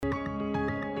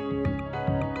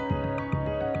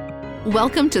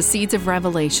Welcome to Seeds of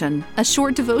Revelation, a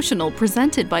short devotional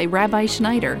presented by Rabbi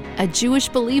Schneider, a Jewish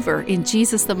believer in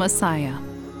Jesus the Messiah.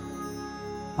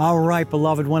 All right,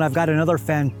 beloved one, I've got another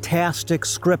fantastic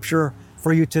scripture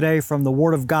for you today from the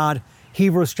Word of God.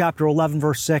 Hebrews chapter 11,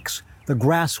 verse 6, the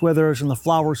grass withers and the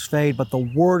flowers fade, but the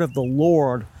word of the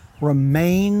Lord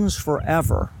remains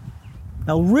forever.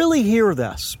 Now really hear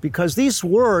this, because these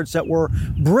words that we're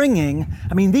bringing,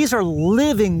 these are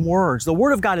living words. The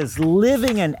Word of God is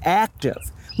living and active.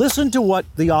 Listen to what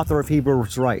the author of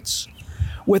Hebrews writes.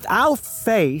 Without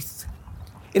faith,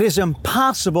 it is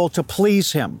impossible to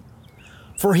please Him.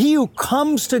 For he who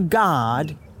comes to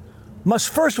God must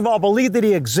first of all believe that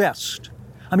He exists.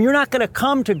 You're not going to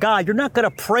come to God, you're not going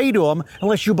to pray to Him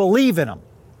unless you believe in Him.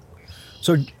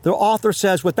 So the author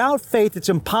says, without faith, it's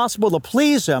impossible to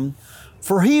please Him.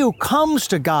 For he who comes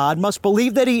to God must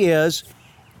believe that He is,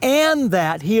 and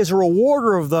that He is a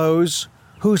rewarder of those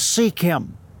who seek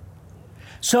Him.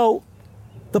 So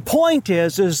the point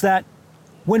is that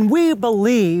when we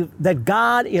believe that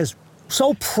God is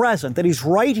so present, that He's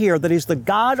right here, that He's the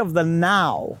God of the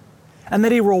now, and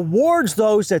that He rewards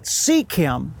those that seek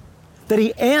Him, that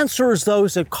He answers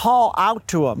those that call out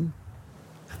to Him,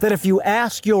 that if you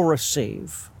ask, you'll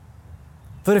receive,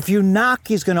 that if you knock,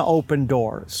 He's going to open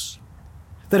doors,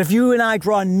 that if you and I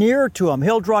draw near to Him,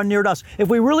 He'll draw near to us. If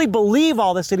we really believe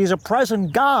all this, that He's a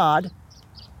present God,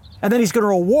 and that He's going to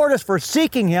reward us for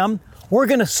seeking Him, we're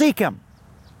going to seek Him.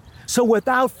 So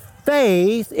without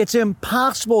faith, it's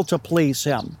impossible to please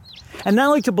Him. And not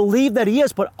only to believe that He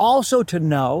is, but also to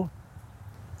know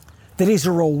that He's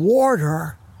a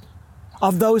rewarder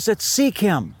of those that seek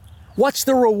Him. What's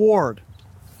the reward?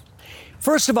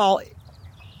 First of all,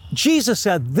 Jesus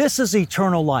said, this is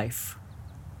eternal life,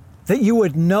 that you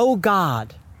would know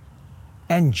God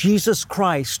and Jesus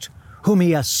Christ, whom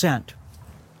He has sent.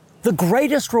 The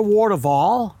greatest reward of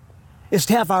all is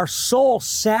to have our soul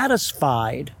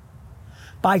satisfied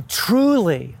by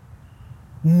truly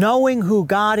knowing who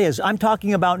God is. I'm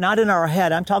talking about not in our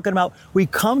head. I'm talking about we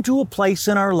come to a place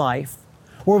in our life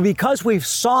where because we've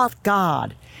sought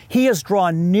God, He has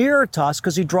drawn near to us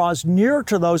because He draws near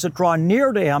to those that draw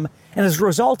near to Him. And as a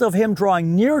result of Him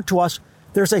drawing near to us,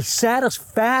 there's a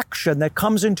satisfaction that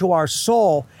comes into our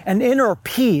soul, an inner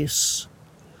peace,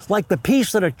 like the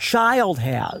peace that a child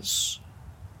has,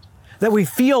 that we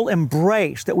feel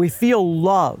embraced, that we feel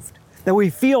loved, that we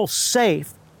feel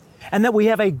safe, and that we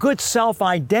have a good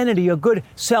self-identity, a good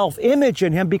self-image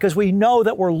in Him because we know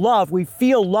that we're loved. We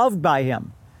feel loved by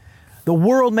Him. The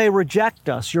world may reject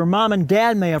us. Your mom and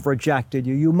dad may have rejected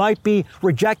you. You might be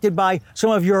rejected by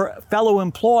some of your fellow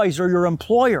employees or your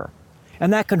employer,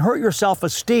 and that can hurt your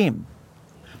self-esteem.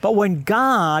 But when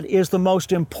God is the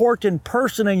most important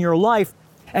person in your life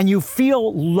and you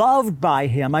feel loved by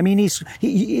Him,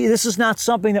 this is not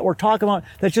something that we're talking about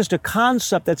that's just a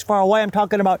concept that's far away. I'm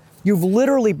talking about you've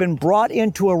literally been brought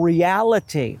into a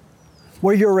reality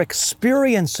where you're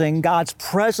experiencing God's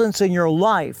presence in your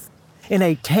life in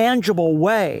a tangible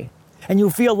way, and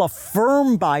you feel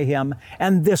affirmed by Him,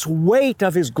 and this weight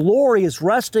of His glory is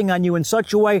resting on you in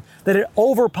such a way that it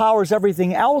overpowers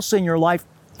everything else in your life.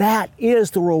 That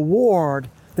is the reward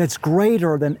that's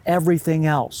greater than everything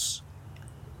else.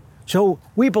 So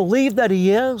we believe that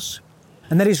He is,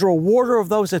 and that He's a rewarder of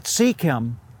those that seek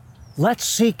Him. Let's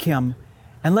seek Him,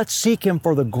 and let's seek Him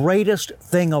for the greatest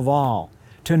thing of all,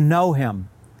 to know Him,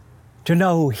 to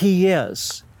know who He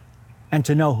is, and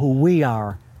to know who we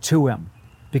are to Him.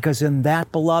 Because in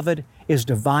that, beloved, is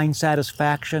divine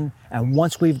satisfaction. And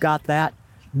once we've got that,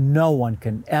 no one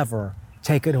can ever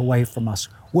take it away from us.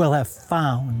 We'll have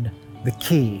found the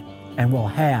key and we'll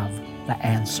have the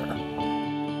answer.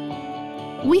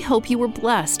 We hope you were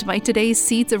blessed by today's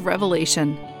Seeds of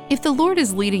Revelation. If the Lord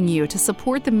is leading you to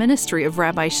support the ministry of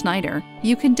Rabbi Schneider,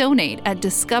 you can donate at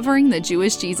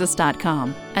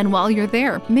discoveringthejewishjesus.com. And while you're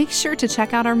there, make sure to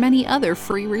check out our many other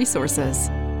free resources.